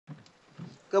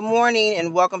Good morning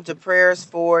and welcome to Prayers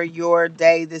for Your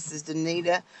Day. This is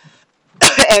Danita,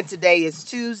 and today is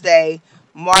Tuesday,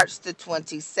 March the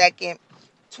 22nd,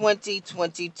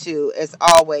 2022. As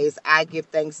always, I give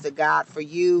thanks to God for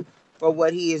you, for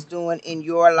what He is doing in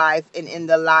your life and in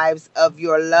the lives of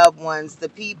your loved ones, the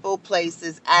people,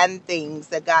 places, and things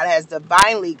that God has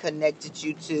divinely connected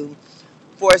you to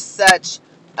for such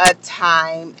a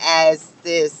time as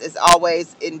this. As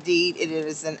always, indeed, it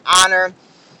is an honor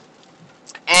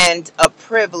and a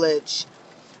privilege,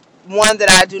 one that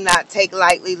I do not take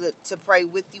lightly, to pray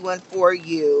with you and for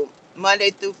you Monday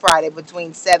through Friday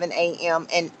between 7 a.m.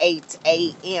 and 8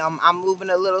 a.m. I'm moving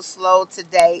a little slow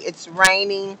today. It's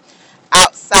raining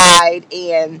outside,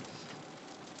 and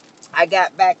I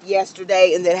got back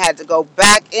yesterday and then had to go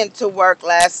back into work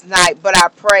last night, but I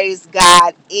praise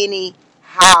God anyhow.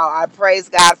 I praise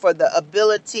God for the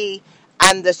ability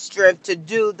and the strength to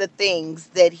do the things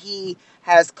that He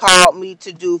has called me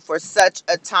to do for such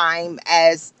a time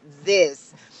as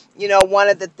this. You know, one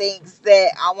of the things that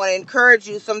I want to encourage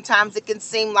you, sometimes it can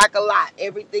seem like a lot,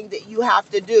 everything that you have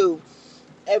to do,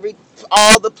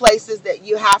 all the places that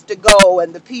you have to go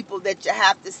and the people that you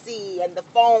have to see and the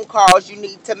phone calls you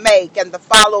need to make and the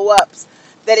follow-ups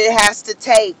that it has to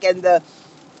take and the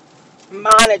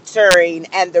monitoring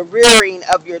and the rearing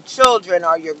of your children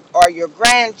or your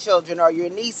grandchildren or your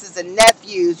nieces and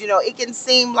nephews. You know, it can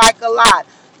seem like a lot.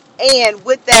 And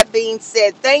with that being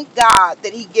said, thank God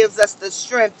that He gives us the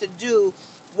strength to do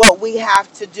what we have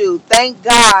to do. Thank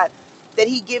God that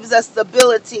He gives us the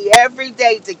ability every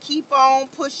day to keep on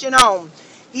pushing on.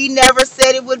 He never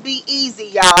said it would be easy,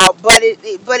 y'all, but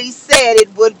He said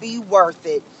it would be worth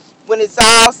it. When it's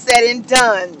all said and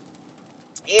done,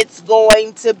 it's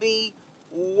going to be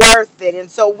worth it. And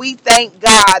so we thank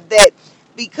God that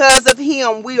because of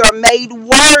Him, we are made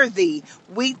worthy.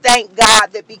 We thank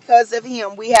God that because of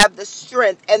Him, we have the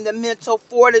strength and the mental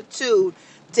fortitude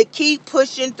to keep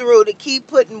pushing through, to keep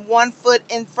putting one foot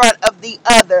in front of the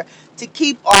other, to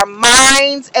keep our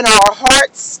minds and our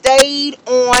hearts stayed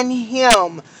on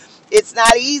Him. It's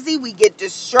not easy. We get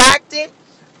distracted.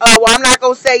 Well, I'm not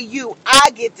going to say you.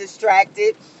 I get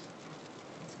distracted.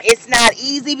 It's not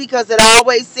easy because it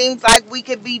always seems like we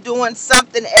could be doing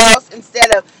something else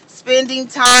instead of spending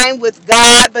time with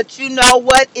God. But you know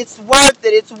what? It's worth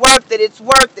it. It's worth it. It's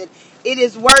worth it. It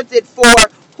is worth it for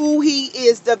who He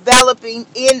is developing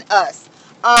in us.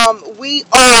 We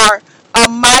are a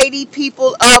mighty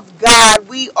people of God.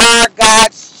 We are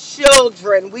God's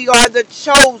children. We are the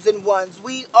chosen ones.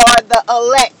 We are the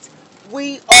elect.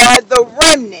 We are the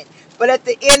remnant. But at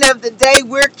the end of the day,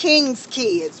 we're King's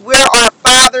kids. We're our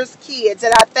Father's kids.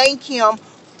 And I thank Him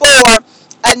for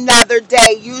another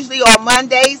day. Usually on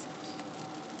Mondays,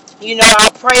 you know,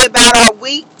 I'll pray about our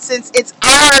week. Since it's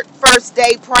our first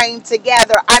day praying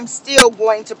together, I'm still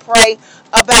going to pray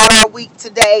about our week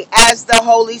today as the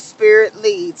Holy Spirit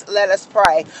leads. Let us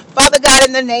pray. Father God,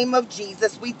 in the name of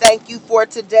Jesus, we thank You for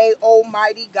today,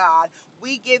 Almighty God.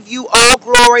 We give You all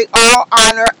glory, all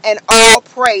honor, and all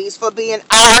praise for being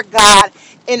our God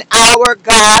and our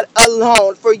God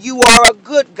alone. For You are a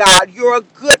good God. You're a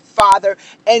good Father,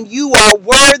 and You are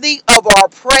worthy of our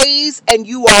praise, and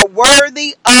You are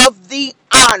worthy of the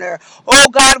honor. Oh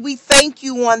God, we thank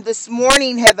You on this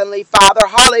morning, Heavenly Father.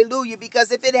 Hallelujah. Because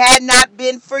if it had not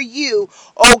been for You,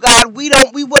 oh God, we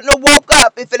wouldn't have woke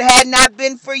up. If it had not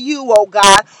been for You, oh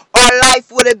God, our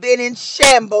life would have been in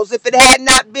shambles. If it had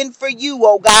not been for You,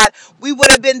 oh God, we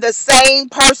would have been the same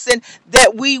person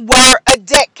that we were a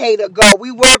decade ago.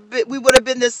 We would have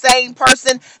been the same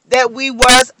person that we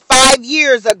was 5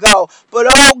 years ago. But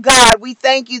oh God, we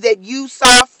thank You that You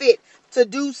saw fit to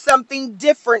do something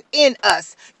different in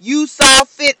us. You saw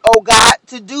fit, oh God,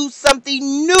 to do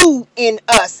something new in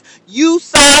us. You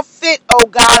saw fit, oh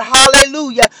God,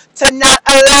 hallelujah, to not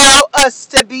allow us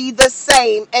to be the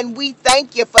same. And we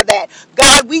thank You for that.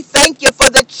 God, we thank You for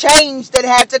the change that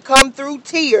had to come through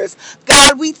tears.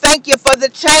 God, we thank You for the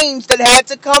change that had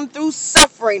to come through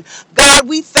suffering. God,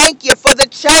 we thank You for the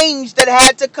change that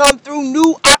had to come through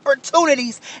new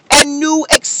opportunities and new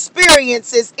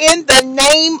experiences in the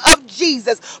name of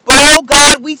Jesus. But oh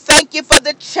God, we thank You for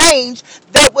the change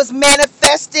that was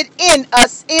manifested in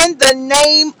us in the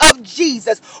name of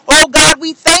Jesus. Oh God,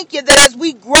 we thank You that as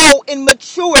we grow in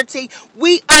maturity,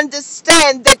 we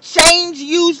understand that change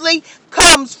usually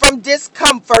comes from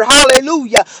discomfort.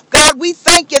 Hallelujah. God, we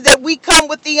thank You that we come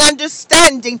with the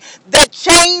understanding that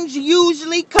change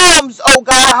usually comes, oh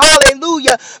God,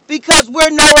 hallelujah, because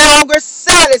we're no longer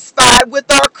satisfied with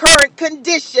our current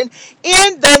condition.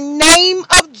 In the name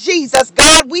of Jesus,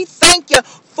 God, we thank You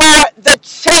for the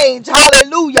change.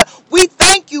 Hallelujah. We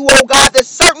thank thank you, oh God, that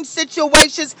certain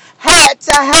situations had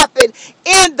to happen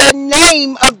in the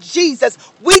name of Jesus.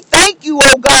 We thank you,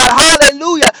 oh God,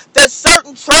 hallelujah, that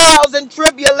certain trials and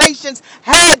tribulations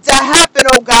had to happen,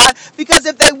 oh God, because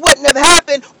if they wouldn't have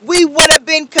happened, we would have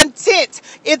been content.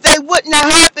 If they wouldn't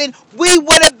have happened, we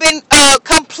would have been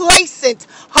complacent.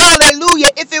 Hallelujah.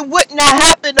 If it wouldn't have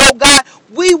happened, oh God,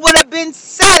 we would have been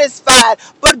satisfied.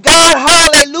 But God,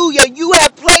 hallelujah, you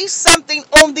have placed something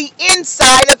on the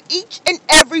inside of each and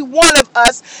every one of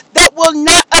us that will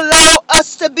not allow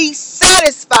us to be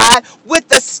satisfied with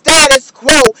the status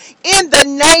quo. In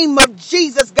the name of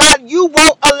Jesus, God, you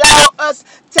won't allow us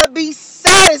to be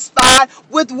satisfied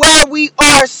with where we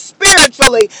are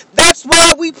spiritually. That's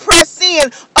why we press in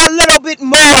a little bit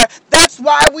more. That's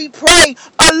why we pray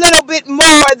a little bit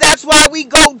more. That's why we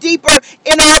go deeper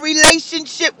in our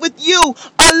relationship with you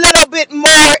a little bit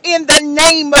more in the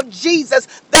name of Jesus.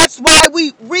 That's why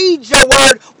we read your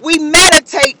word. We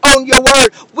meditate on your word.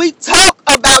 We talk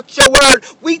about your word.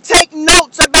 We take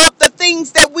notes about the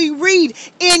things that we read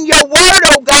in your word,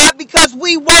 oh God, because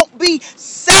we won't be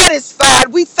satisfied.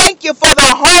 We thank you for the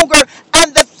hunger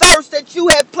and the thirst that you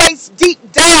have placed deep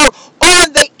down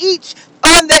on the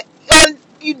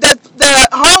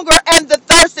hunger and the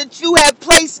thirst that you have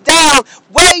placed down,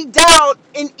 way down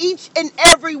in each and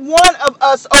every one of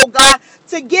us, oh God,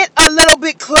 to get a little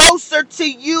bit closer to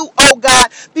you, oh God,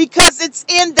 because it's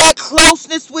in that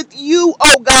closeness with you,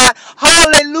 oh God,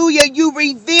 hallelujah, you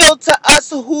reveal to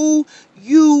us who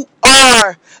you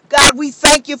are. God, we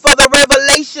thank you for the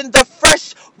revelation, the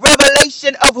fresh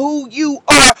revelation of who you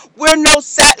are. We're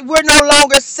no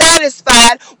longer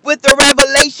satisfied with the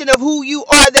revelation of who you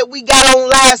are that we got on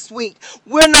last week.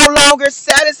 We're no longer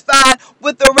satisfied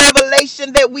with the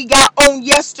revelation that we got on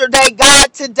yesterday.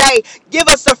 God, today, give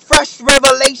us a fresh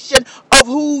revelation of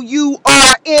who you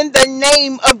are in the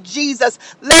name of Jesus.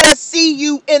 Let us see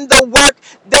you in the work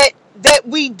that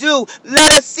we do.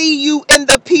 Let us see you in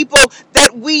the people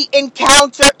that we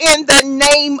encounter in the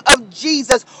name of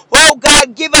Jesus. Oh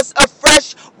God, give us a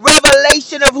fresh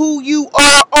revelation of who you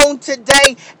are on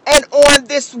today and on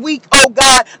this week, oh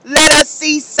God. Let us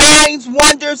see signs,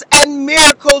 wonders, and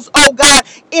miracles, oh God,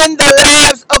 in the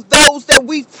lives of those that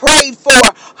we've prayed for.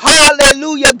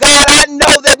 Hallelujah, God. I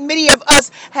know that many of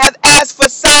us have asked for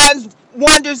signs,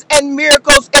 wonders, and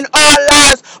miracles in our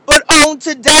lives, but on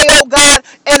today, oh God,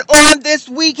 and on this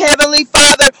week, Heavenly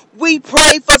Father, we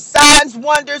pray for signs,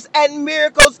 wonders, and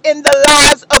miracles in the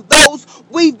lives of those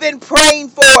we've been praying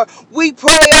for. We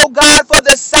pray, oh God, for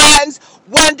the signs,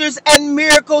 wonders, and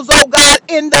miracles, oh God,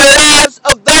 in the lives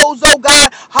of those, oh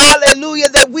God, hallelujah,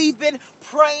 that we've been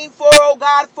praying for, oh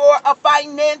God, for a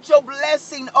financial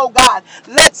blessing, oh God.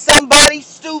 Let somebody's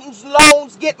students'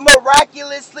 loans get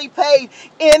miraculously paid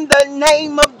in the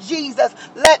name of Jesus.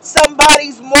 Let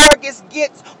somebody's mortgage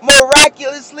get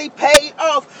miraculously paid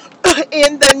off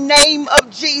in the name of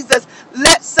Jesus.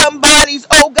 Let somebody's,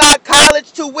 oh God,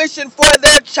 college tuition for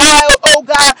their child, oh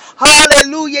God,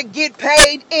 hallelujah, get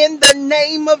paid in the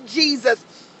name of Jesus.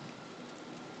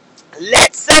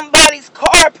 Let somebody's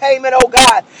car payment, oh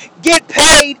God, get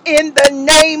paid in the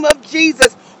name of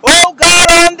Jesus. Oh God,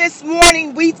 on this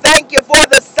morning, we thank you for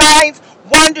the signs,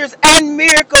 wonders, and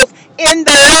miracles in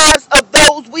the lives of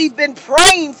those we've been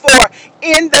praying for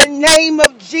in the name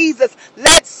of Jesus.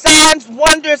 Let signs,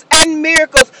 wonders, and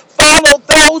miracles follow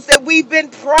those that we've been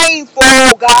praying for,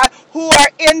 oh God, who are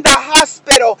in the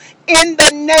hospital in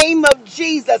the name of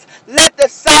Jesus. Let the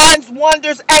signs,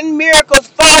 wonders, and miracles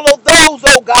follow those,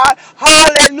 oh God,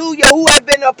 hallelujah, who have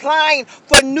been applying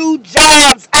for new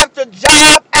jobs after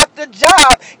job after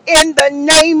job in the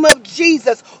name of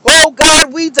Jesus. Oh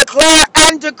God, we declare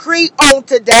and decree on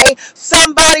today,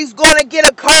 somebody's going to get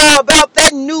a call about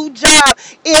that new job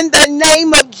in the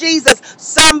name of Jesus.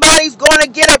 Somebody's going to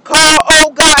get a call,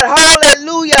 oh God,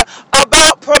 hallelujah,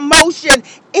 about promotion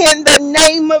in the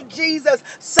name of Jesus.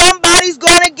 Somebody's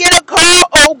going to get a call,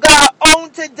 oh God, on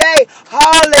today,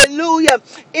 hallelujah,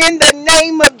 in the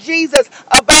name of Jesus,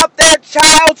 about their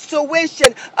child's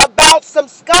tuition, about some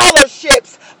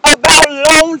scholarships, about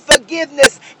loan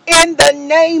forgiveness in the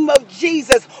name of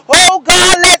Jesus. Oh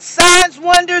God, let signs,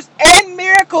 wonders, and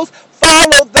miracles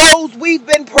follow those we've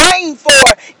been praying for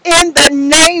in the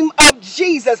name of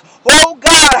Jesus. Oh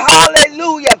God,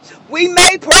 hallelujah. We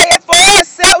may pray it for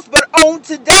ourselves, but on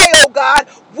today, oh God,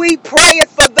 we pray it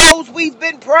for those we've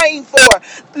been praying for.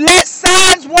 Let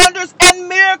signs, wonders, and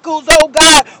miracles, oh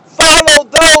God, follow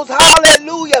those,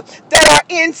 hallelujah, that are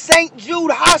in St.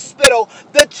 Jude Hospital,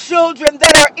 the children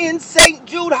that are in St.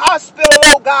 Jude Hospital,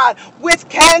 oh God, with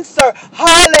cancer.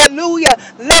 Hallelujah.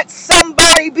 Let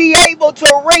somebody be able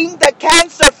to ring the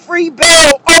cancer-free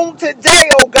bell on today,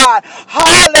 oh God.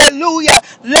 Hallelujah.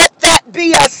 Let that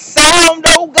be a sound,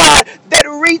 oh God, that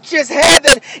reaches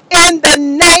heaven in the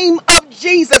name of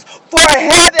Jesus. For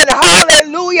heaven,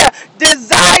 hallelujah,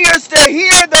 desires to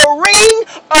hear the ring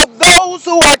of those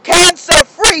who are cancer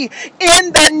free in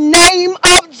the name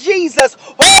of Jesus.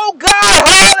 Oh God,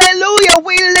 hallelujah,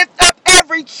 we lift up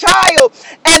every child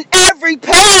and every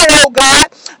parent, oh God,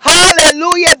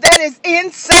 hallelujah, that is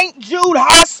in St. Jude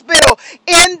Hospital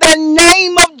in the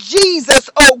name of Jesus,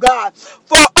 oh God.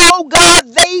 For, oh God,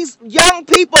 these young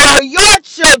people are your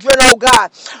children, oh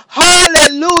God.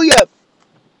 Hallelujah.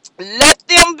 Let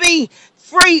them be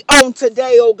free on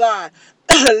today, oh God.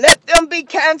 Let them be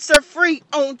cancer free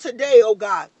on today, oh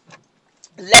God.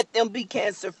 Let them be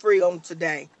cancer free on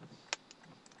today.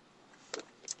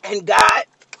 And God,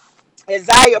 as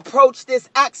I approach this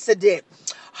accident,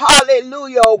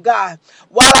 hallelujah, oh God,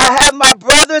 while I have my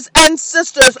brothers and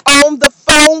sisters on the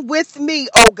phone with me,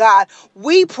 oh God,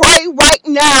 we pray right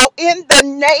now in the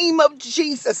name of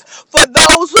Jesus for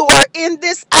those who are in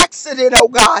this accident, oh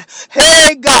God.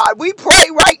 Hey God, we pray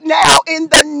right now in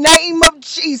the name of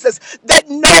Jesus that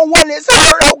no one is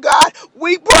hurt, oh God.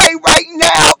 We pray right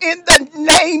now in the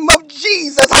name of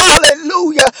Jesus,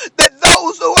 hallelujah, that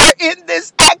those who are in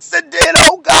this accident,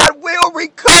 oh God, will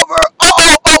recover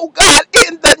all, oh God,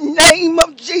 in the name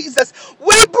of Jesus.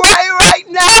 We pray right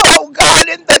now, oh God,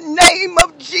 in the name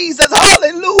of Jesus,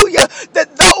 hallelujah,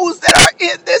 that those that are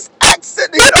in this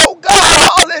accident, oh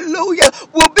God, hallelujah,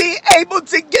 will be able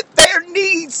to get their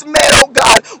needs met, oh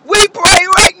God. We pray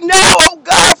right now, oh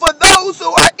God, for those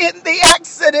who are in the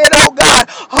accident, oh God,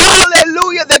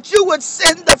 hallelujah, that you would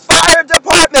send the fire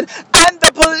department and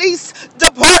the police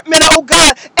department, oh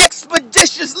God,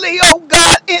 expeditiously, oh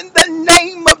God, in the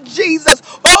name of Jesus.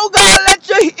 Oh God, let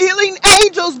your healing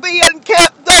angels be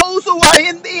encamped, those who are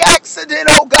in the accident,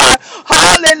 oh God.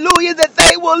 Hallelujah, that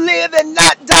they will live and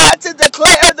not die to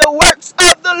declare the works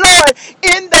of the Lord.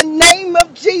 In the name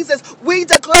of Jesus, we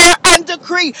declare and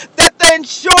decree that the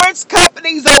insurance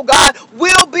companies, oh God,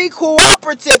 will be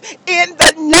cooperative. In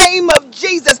the name of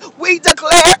Jesus, we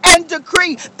declare and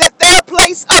decree that their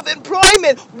place of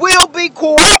employment will be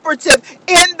cooperative.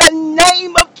 In the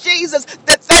name of Jesus,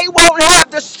 that they won't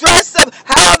have the stress of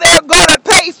how they're going to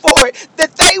pay for it,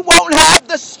 that they won't have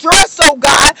the stress, oh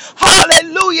God,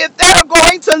 hallelujah, if they're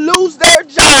going to lose their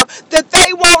job, that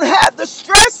they won't have the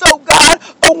stress, oh God,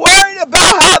 of worrying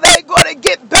about how they're going to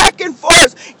get back and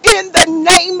forth. In the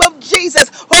name of Jesus,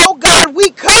 oh God,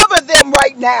 we cover them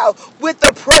right now with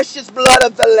the precious blood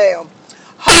of the Lamb.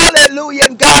 Hallelujah.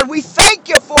 And God, we thank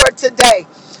you for it today.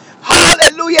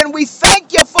 Hallelujah. And we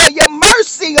thank you for your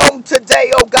mercy on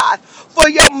today, oh God. For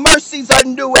your mercies are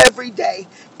new every day.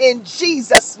 In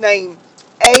Jesus' name,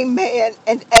 amen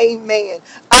and amen.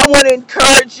 I want to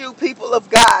encourage you, people of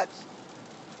God.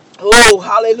 Oh,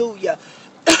 hallelujah.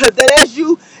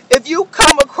 That if you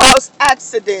come across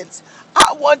accidents,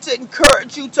 I want to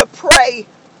encourage you to pray.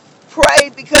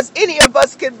 Pray, because any of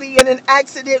us can be in an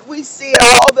accident. We see it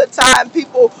all the time.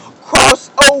 People cross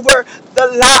over the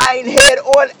line, head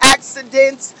on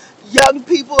accidents. Young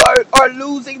people are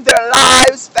losing their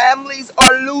lives. Families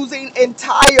are losing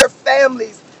entire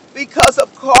families because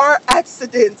of car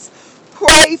accidents.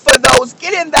 Pray for those.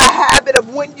 Get in the habit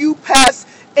of, when you pass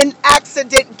an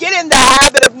accident, get in the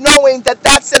habit of knowing that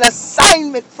that's an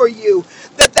assignment for you,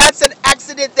 that that's an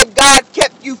accident that God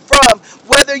kept you from.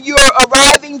 Whether you're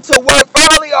arriving to work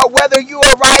early or whether you're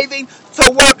arriving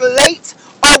to work late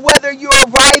or whether you're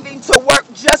arriving to work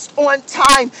just on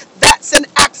time, that's an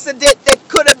accident that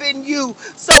could have been you.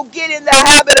 So get in the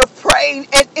habit of praying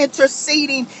and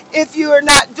interceding, if you are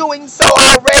not doing so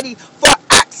already, for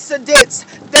accidents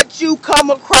that you come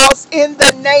across in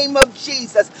the name of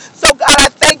Jesus. So God, I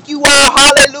thank you all.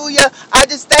 Hallelujah. I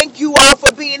just thank you all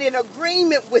for being in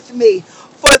agreement with me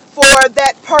for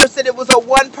that person. It was a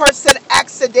one-person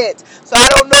accident. So I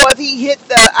don't know if he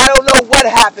I don't know what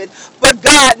happened, but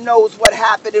God knows what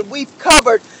happened. And we've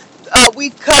covered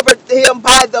him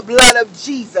by the blood of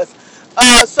Jesus.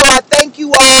 So I thank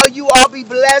you all. You all be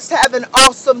blessed. Have an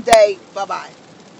awesome day. Bye-bye.